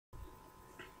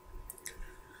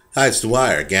Hi, it's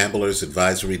Dwyer,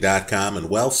 gamblersadvisory.com and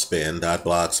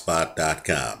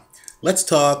wealthspin.blogspot.com. Let's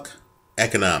talk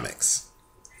economics.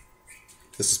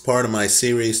 This is part of my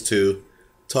series to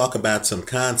talk about some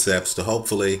concepts to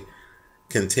hopefully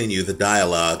continue the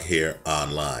dialogue here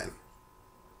online.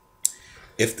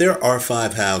 If there are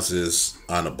 5 houses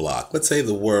on a block, let's say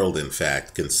the world, in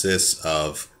fact, consists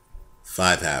of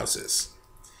 5 houses,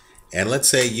 and let's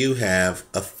say you have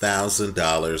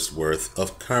 $1,000 worth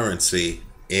of currency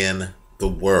in the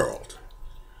world,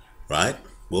 right?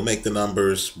 We'll make the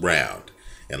numbers round.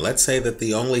 And let's say that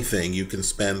the only thing you can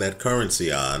spend that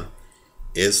currency on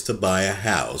is to buy a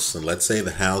house. And let's say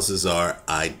the houses are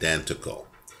identical,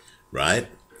 right?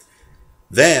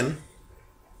 Then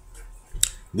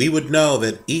we would know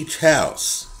that each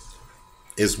house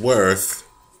is worth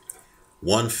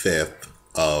 1/5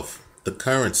 of the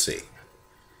currency.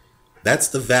 That's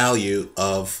the value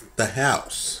of the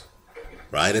house,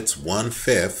 right? It's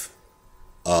 1/5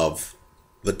 of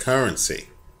the currency.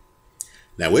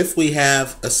 Now, if we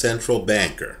have a central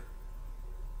banker,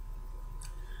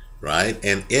 right,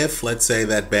 and if, let's say,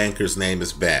 that banker's name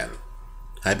is Ben,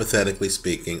 hypothetically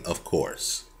speaking, of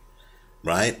course,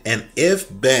 right, and if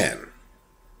Ben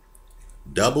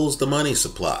doubles the money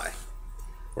supply,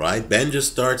 right, Ben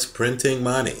just starts printing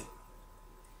money.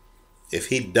 If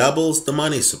he doubles the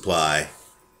money supply,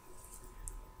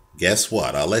 guess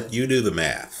what? I'll let you do the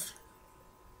math.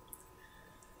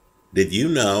 Did you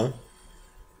know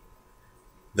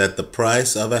that the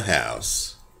price of a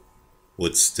house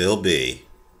would still be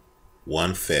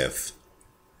 1/5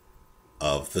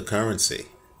 of the currency?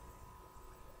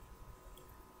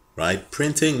 Right?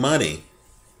 Printing money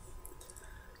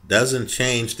doesn't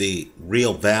change the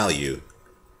real value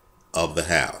of the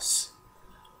house.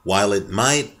 While it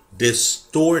might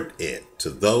distort it to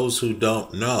those who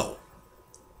don't know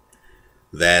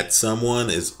that someone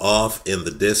is off in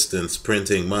the distance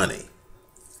printing money,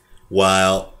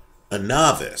 while a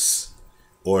novice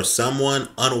or someone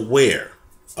unaware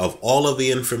of all of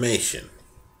the information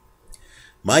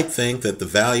might think that the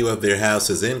value of their house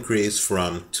has increased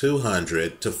from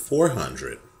 200 to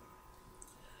 400,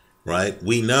 right?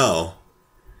 We know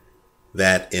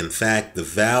that in fact the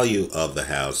value of the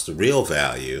house, the real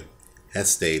value, has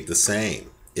stayed the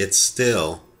same. It's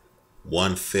still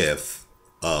 1/5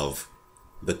 of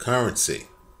the currency,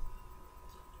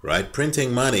 right?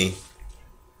 Printing money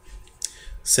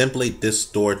simply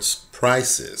distorts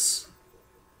prices.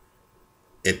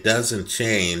 It doesn't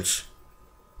change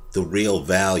the real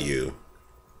value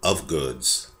of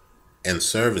goods and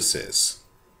services,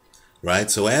 right?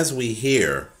 So as we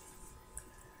hear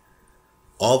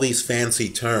all these fancy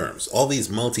terms, all these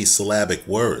multisyllabic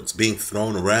words being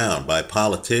thrown around by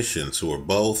politicians who are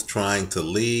both trying to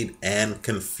lead and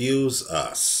confuse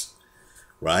us,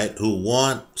 right? Who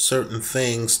want certain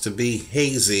things to be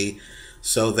hazy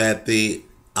so that the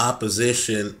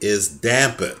opposition is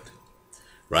dampened,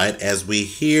 right? As we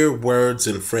hear words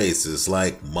and phrases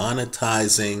like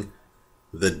monetizing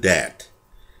the debt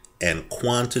and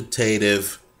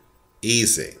quantitative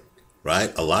easing,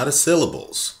 right? A lot of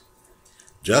syllables.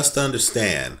 Just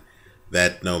understand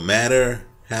that no matter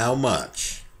how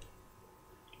much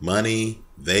money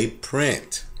they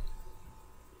print,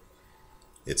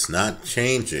 it's not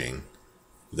changing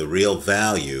the real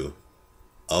value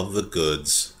of the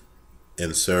goods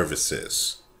and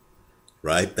services,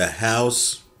 right? The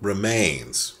house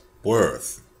remains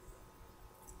worth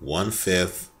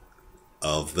 1/5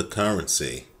 of the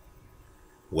currency,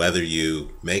 whether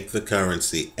you make the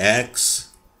currency X,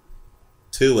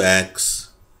 2X,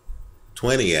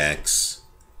 20X,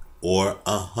 or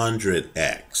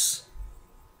 100X,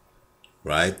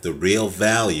 right? The real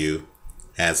value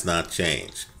has not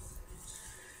changed.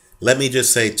 Let me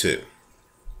just say too,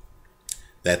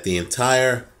 that the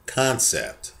entire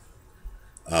concept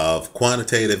of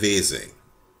quantitative easing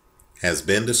has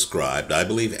been described, I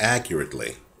believe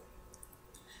accurately,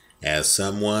 as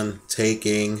someone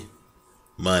taking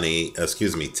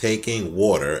taking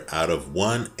water out of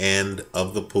one end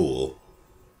of the pool,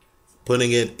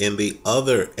 putting it in the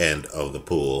other end of the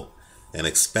pool, and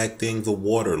expecting the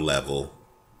water level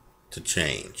to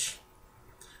change.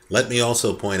 Let me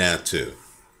also point out too,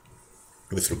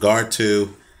 with regard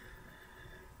to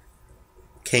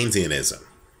Keynesianism,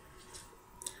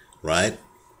 right?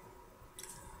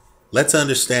 Let's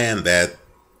understand that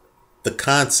the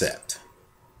concept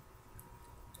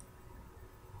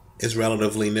is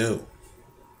relatively new.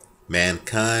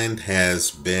 Mankind has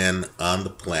been on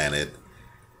the planet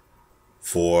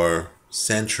for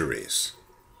centuries,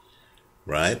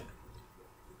 right?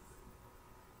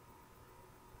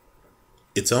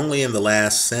 It's only in the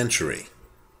last century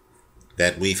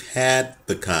that we've had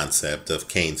the concept of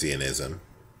Keynesianism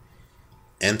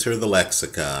enter the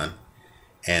lexicon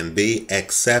and be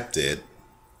accepted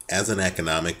as an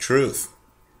economic truth,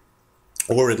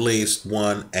 or at least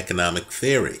one economic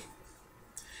theory.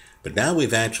 But now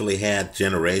we've actually had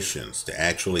generations to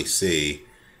actually see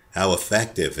how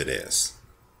effective it is.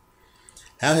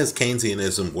 How has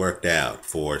Keynesianism worked out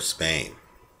for Spain,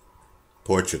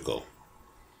 Portugal,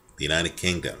 the United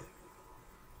Kingdom,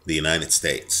 the United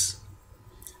States?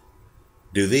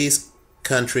 Do these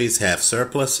countries have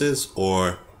surpluses,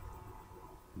 or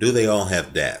do they all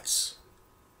have debts?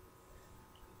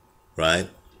 Right?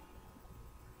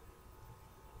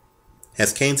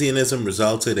 Has Keynesianism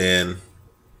resulted in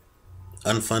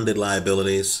unfunded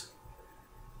liabilities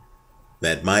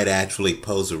that might actually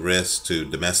pose a risk to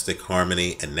domestic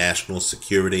harmony and national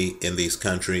security in these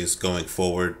countries going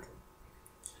forward?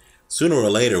 Sooner or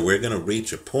later, we're going to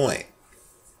reach a point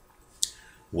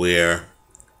where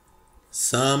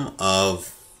some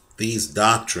of these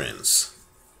doctrines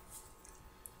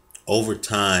over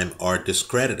time are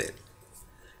discredited,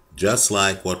 just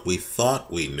like what we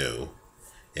thought we knew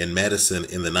in medicine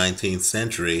in the 19th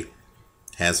century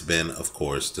has been, of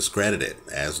course, discredited,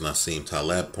 as Nassim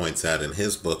Taleb points out in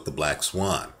his book, The Black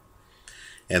Swan.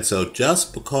 And so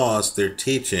just because they're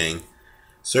teaching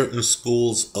certain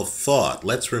schools of thought,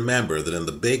 let's remember that in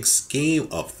the big scheme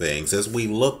of things, as we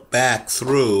look back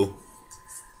through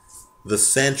the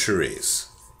centuries,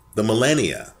 the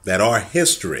millennia that are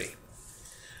history,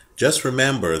 just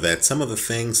remember that some of the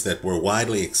things that were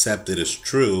widely accepted as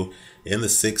true in the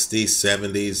 60s,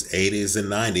 70s, 80s, and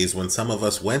 90s when some of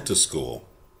us went to school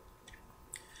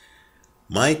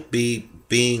might be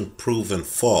being proven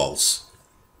false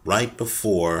right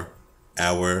before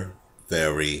our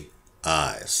very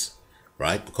eyes,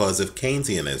 right? Because if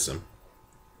Keynesianism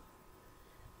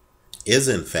is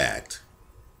in fact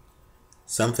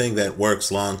something that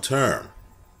works long term,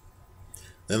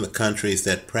 then the countries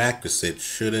that practice it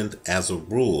shouldn't, as a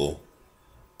rule,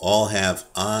 all have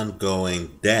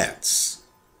ongoing debts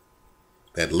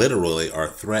that literally are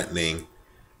threatening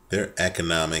their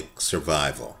economic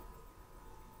survival.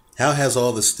 How has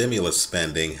all the stimulus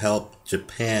spending helped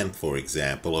Japan, for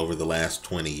example, over the last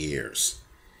 20 years?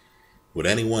 Would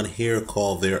anyone here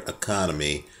call their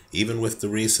economy, even with the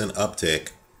recent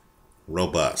uptick,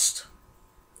 robust?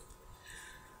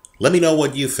 Let me know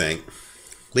what you think.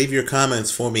 Leave your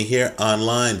comments for me here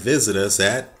online. Visit us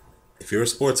at, if you're a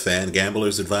sports fan,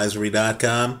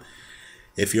 gamblersadvisory.com.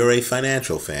 If you're a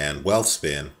financial fan,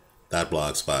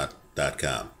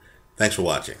 wealthspin.blogspot.com. Thanks for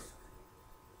watching.